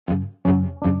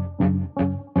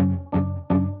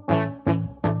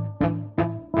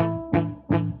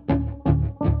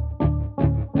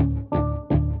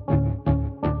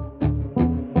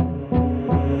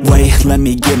let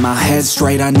me get my head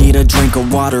straight. I need a drink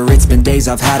of water, it's been days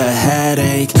I've had a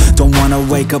headache. Don't wanna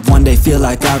wake up one day, feel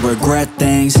like I regret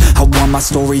things. I want my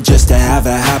story just to have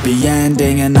a happy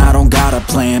ending. And I don't got a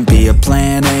plan B, a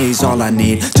plan A's all I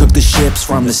need. Took the ships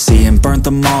from the sea and burnt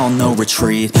them all, no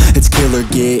retreat. It's kill or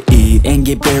get, eat, and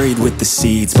get buried with the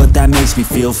seeds. But that makes me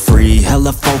feel free,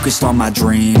 hella focused on my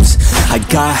dreams. I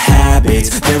got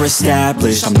habits, they're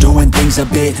established. I'm doing things a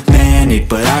bit manic,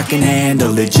 but I can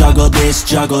handle it. Juggle this,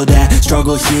 juggle that,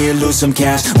 struggle here, lose some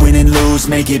cash. Win and lose,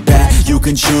 make it back. You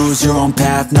can choose your own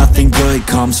path, nothing good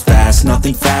comes fast.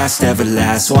 Nothing fast ever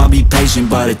lasts, so I'll be patient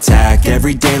but attack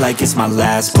every day like it's my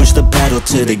last. Push the pedal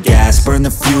to the gas, burn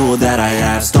the fuel that I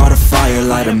have. Start a fire,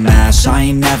 light a match, I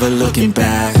ain't never looking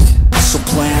back. So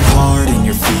plant hard in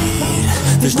your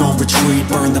feet, there's no retreat.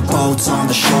 Burn the boats on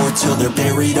the shore till they're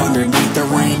buried underneath. There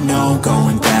ain't no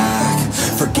going back.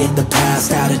 Forget the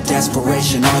past, out of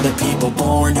desperation are the people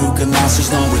born who can last.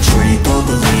 There's no retreat, but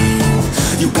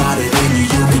believe you got it in you.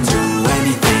 You can do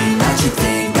anything that you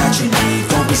think that you need.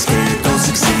 Don't be scared, go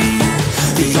succeed.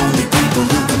 The only people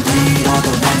who compete are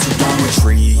the ones who don't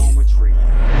retreat.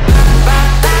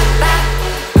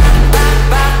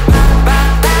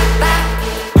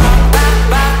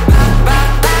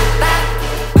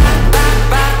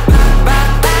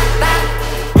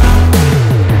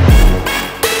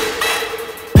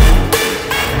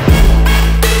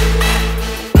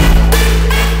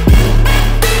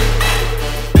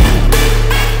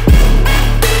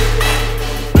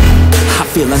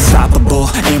 Feel unstoppable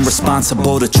and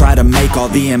responsible to try to make all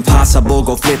the impossible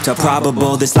go flip to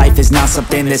probable. This life is not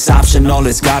something that's optional,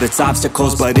 it's got its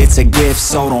obstacles, but it's a gift.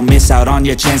 So don't miss out on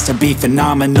your chance to be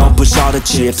phenomenal. Push all the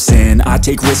chips in, I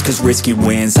take risks cause risky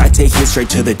wins. I take hits straight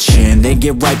to the chin, then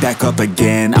get right back up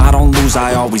again. I don't lose,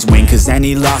 I always win, cause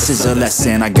any loss is a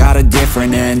lesson. I got a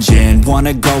different engine,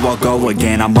 wanna go, I'll go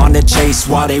again. I'm on the chase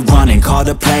while they running, call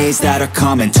the plays that are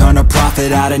coming. Turn a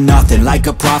profit out of nothing, like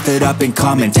a prophet up and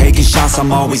coming. Taking shots,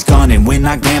 I'm always gunning. When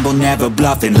I gamble, never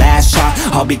bluffing. Last shot,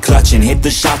 I'll be clutching. Hit the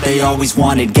shot they always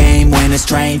wanted. Game winners,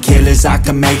 train killers. I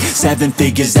can make 7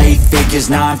 figures, 8 figures,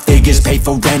 9 figures. Pay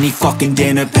for any fucking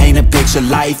dinner. Paint a picture,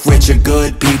 life richer.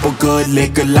 Good people, good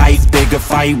liquor. Life bigger,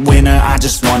 fight winner. I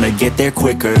just wanna get there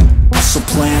quicker. So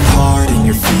plant hard in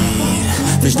your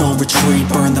feet, there's no retreat.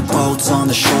 Burn the boats on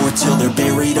the shore till they're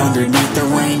buried underneath.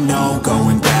 There ain't no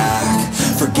going back.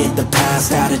 Forget the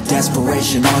past, out of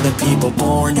desperation are the people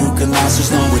born who can last.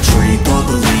 There's no retreat, but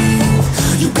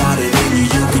believe you got it in you.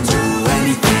 You can do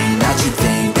anything that you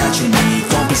think that you need.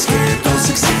 Don't be scared, go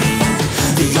succeed.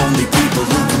 The only people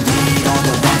who compete are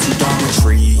the ones who don't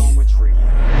retreat.